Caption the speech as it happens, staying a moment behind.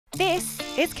This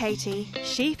is Katie.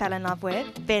 She fell in love with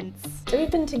Vince. So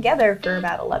we've been together for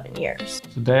about 11 years.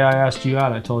 The day I asked you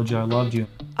out, I told you I loved you.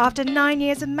 After 9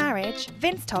 years of marriage,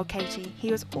 Vince told Katie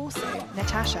he was also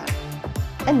Natasha.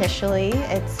 Initially,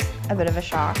 it's a bit of a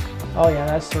shock. Oh yeah,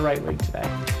 that's the right wig today.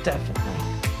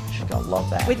 Definitely. She's gonna love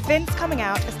that. With Vince coming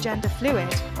out as gender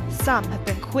fluid, some have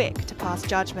been quick to pass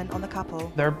judgment on the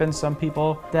couple. There have been some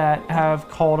people that have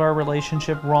called our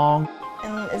relationship wrong.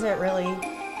 And is it really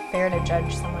fair to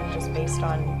judge someone just based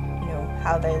on,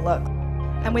 how they look?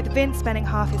 And with Vince spending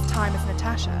half his time as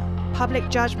Natasha, public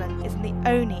judgment isn't the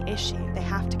only issue they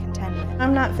have to contend with.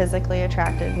 I'm not physically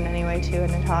attracted in any way to a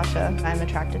Natasha. I'm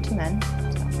attracted to men.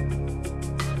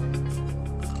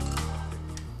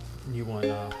 You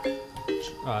want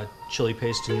chili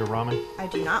paste in your ramen? I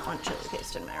do not want chili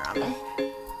paste in my ramen.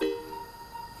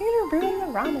 You're gonna ruin the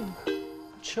ramen.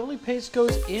 Chili paste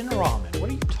goes in ramen. What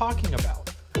are you talking about?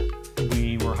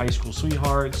 We were high school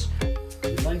sweethearts.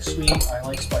 You like sweet, I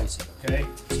like spicy, okay?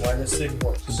 That's why this thing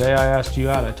works. The day I asked you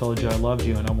out, I told you I loved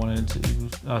you and I wanted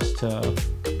us to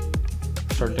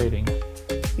start dating.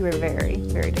 You were very,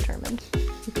 very determined.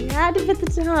 You had to fit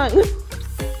the tongue.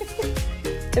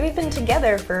 So we've been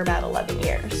together for about 11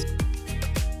 years.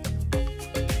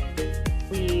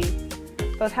 We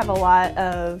both have a lot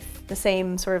of the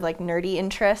same sort of like nerdy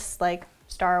interests, like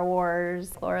Star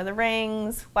Wars, Lord of the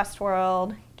Rings,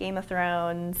 Westworld, Game of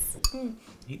Thrones.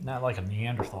 Eating that like a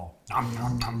Neanderthal. Nom,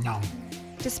 nom, nom, nom.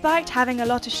 Despite having a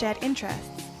lot of shared interests,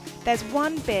 there's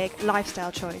one big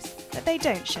lifestyle choice that they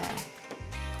don't share.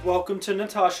 Welcome to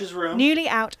Natasha's room. Newly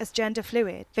out as gender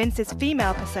fluid, Vince's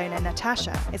female persona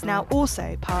Natasha is now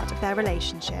also part of their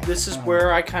relationship. This is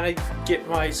where I kind of get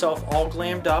myself all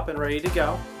glammed up and ready to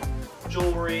go.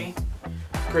 Jewelry,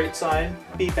 great sign,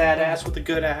 be badass with a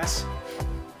good ass.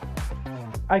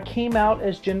 I came out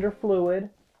as gender fluid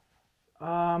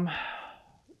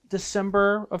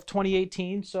December of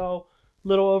 2018, so a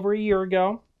little over a year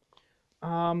ago.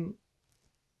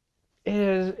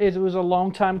 It was a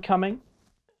long time coming.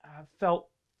 I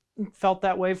felt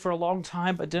that way for a long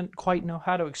time, but didn't quite know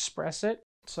how to express it.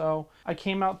 So I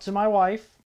came out to my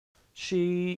wife.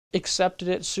 She accepted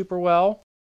it super well.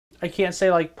 I can't say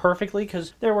like perfectly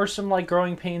because there were some like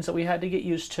growing pains that we had to get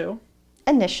used to.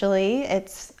 Initially,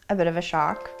 it's a bit of a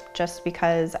shock just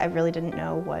because I really didn't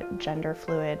know what gender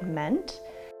fluid meant.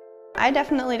 I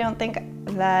definitely don't think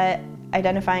that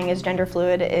identifying as gender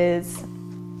fluid is,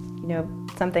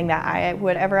 something that I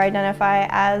would ever identify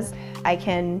as. I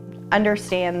can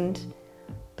understand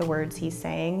the words he's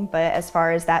saying, but as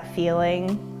far as that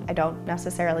feeling, I don't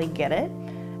necessarily get it.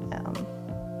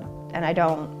 And I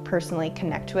don't personally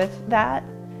connect with that.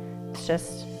 It's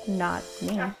just not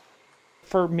me.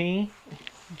 For me,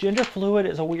 gender fluid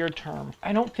is a weird term.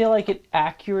 I don't feel like it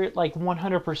accurate, like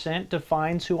 100%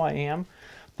 defines who I am,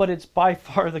 but it's by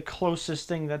far the closest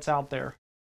thing that's out there.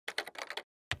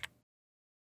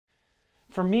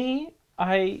 For me,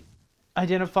 I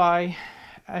identify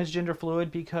as gender fluid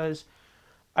because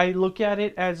I look at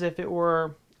it as if it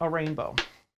were a rainbow.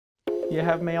 You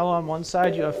have male on one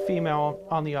side, you have female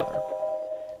on the other.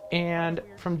 And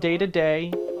from day to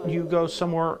day, you go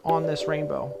somewhere on this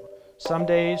rainbow. Some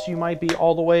days you might be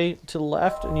all the way to the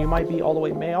left and you might be all the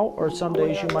way male, or some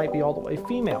days you might be all the way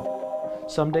female.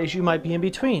 Some days you might be in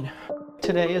between.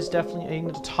 Today is definitely a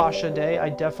Natasha day. I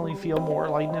definitely feel more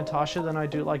like Natasha than I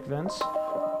do like Vince.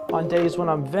 On days when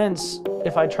I'm Vince,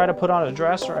 if I try to put on a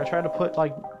dress or I try to put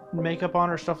like makeup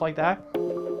on or stuff like that,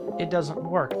 it doesn't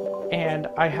work. And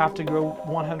I have to go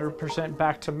 100%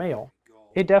 back to male.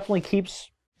 It definitely keeps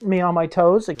me on my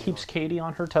toes. It keeps Katie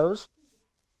on her toes.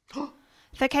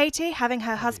 For Katie, having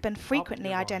her husband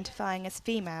frequently identifying as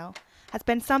female has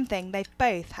been something they've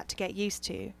both had to get used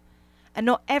to. And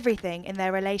not everything in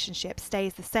their relationship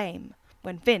stays the same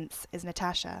when Vince is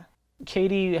Natasha.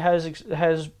 Katie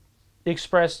has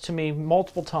expressed to me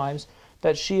multiple times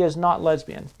that she is not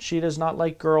lesbian. She does not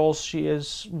like girls. She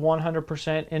is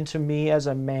 100% into me as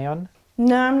a man.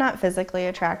 No, I'm not physically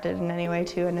attracted in any way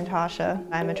to a Natasha.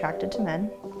 I'm attracted to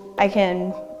men. I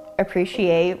can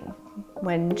appreciate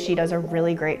when she does a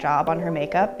really great job on her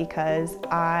makeup because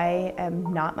I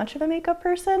am not much of a makeup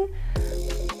person.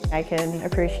 I can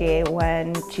appreciate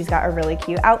when she's got a really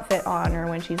cute outfit on or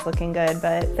when she's looking good,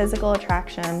 but physical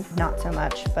attraction, not so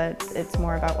much, but it's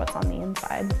more about what's on the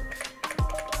inside.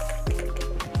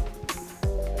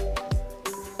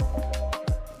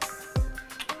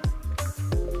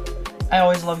 I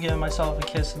always love giving myself a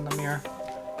kiss in the mirror.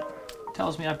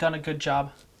 Tells me I've done a good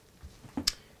job.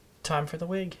 Time for the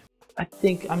wig. I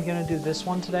think I'm gonna do this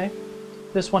one today.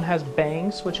 This one has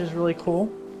bangs, which is really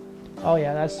cool. Oh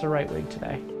yeah, that's the right wig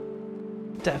today.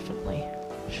 Definitely.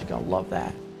 She's gonna love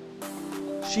that.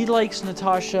 She likes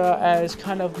Natasha as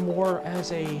kind of more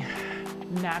as a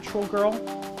natural girl.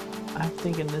 I'm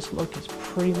thinking this look is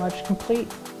pretty much complete.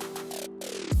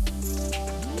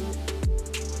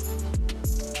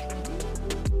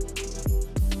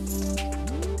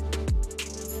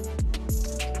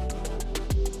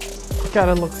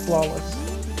 Gotta look flawless.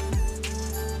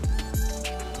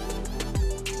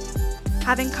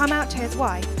 Having come out to his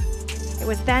wife, it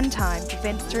was then time for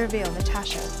Vince to reveal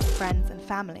Natasha to friends and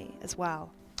family as well.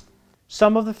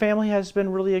 Some of the family has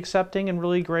been really accepting and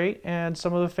really great, and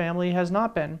some of the family has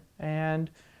not been.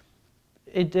 And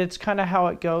it's kind of how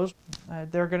it goes.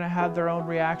 They're going to have their own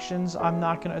reactions. I'm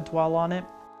not going to dwell on it.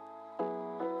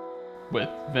 With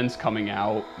Vince coming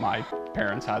out, my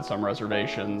parents had some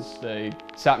reservations. They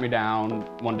sat me down,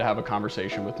 wanted to have a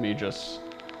conversation with me, just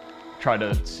try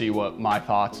to see what my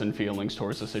thoughts and feelings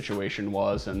towards the situation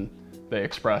was, and they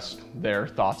expressed their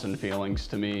thoughts and feelings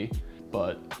to me,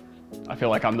 but I feel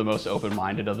like I'm the most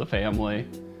open-minded of the family.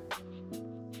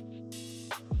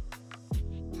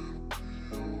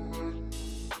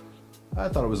 I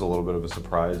thought it was a little bit of a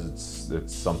surprise.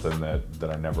 It's something that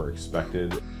I never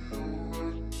expected.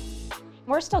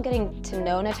 We're still getting to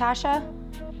know Natasha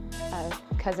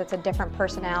because it's a different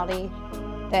personality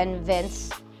than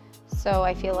Vince. So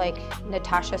I feel like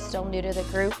Natasha's still new to the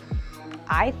group.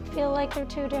 I feel like they're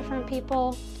two different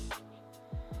people,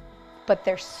 but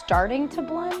they're starting to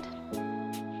blend.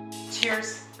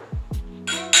 Cheers.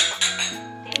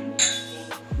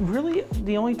 Really,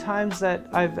 the only times that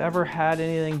I've ever had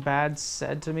anything bad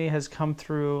said to me has come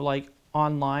through like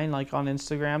online, like on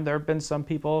Instagram. There have been some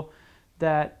people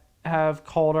that have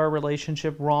called our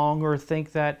relationship wrong or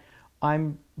think that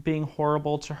I'm being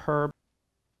horrible to her.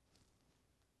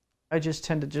 I just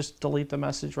tend to just delete the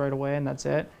message right away, and that's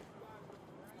it.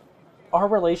 Our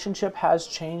relationship has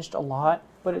changed a lot,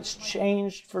 but it's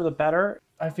changed for the better.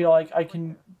 I feel like I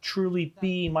can truly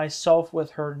be myself with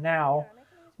her now,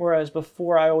 whereas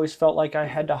before I always felt like I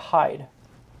had to hide.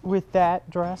 With that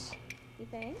dress? You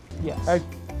think? Yes. I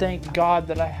thank God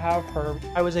that I have her.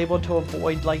 I was able to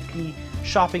avoid like the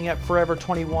shopping at Forever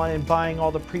 21 and buying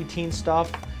all the preteen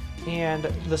stuff and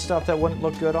the stuff that wouldn't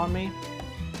look good on me.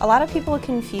 A lot of people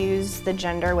confuse the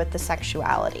gender with the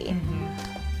sexuality.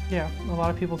 Mm-hmm. Yeah, a lot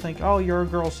of people think, oh, you're a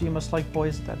girl, so you must like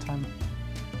boys at that time.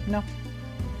 No.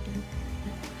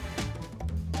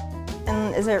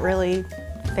 And is it really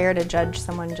fair to judge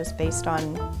someone just based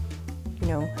on, you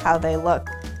know, how they look?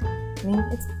 I mean,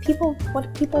 it's people,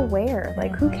 what people wear.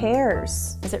 Like, who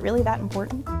cares? Is it really that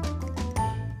important?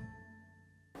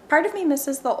 Part of me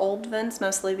misses the old Vince,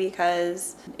 mostly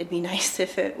because it'd be nice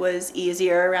if it was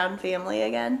easier around family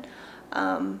again.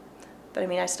 But I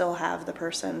mean, I still have the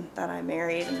person that I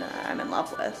married and I'm in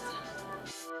love with.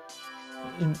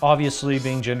 Obviously,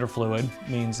 being gender fluid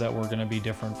means that we're going to be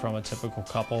different from a typical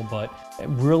couple, but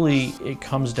really it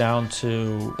comes down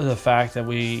to the fact that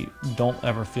we don't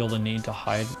ever feel the need to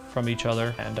hide from each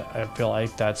other, and I feel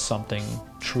like that's something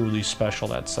truly special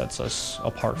that sets us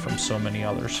apart from so many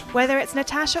others. Whether it's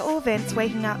Natasha or Vince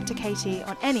waking up to Katie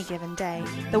on any given day,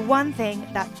 the one thing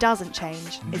that doesn't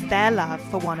change is their love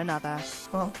for one another.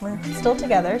 Well, we're still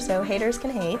together, so haters can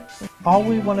hate. All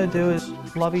we want to do is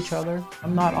love each other.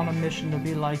 I'm not on a mission to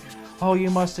be like, oh,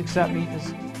 you must accept me.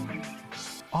 Because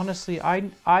honestly, I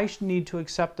need to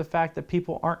accept the fact that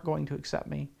people aren't going to accept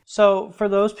me. So for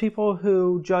those people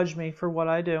who judge me for what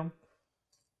I do,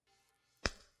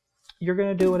 you're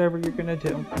going to do whatever you're going to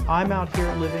do. I'm out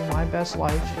here living my best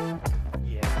life.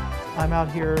 I'm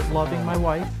out here loving my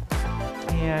wife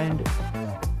and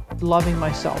loving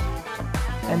myself,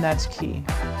 and that's key.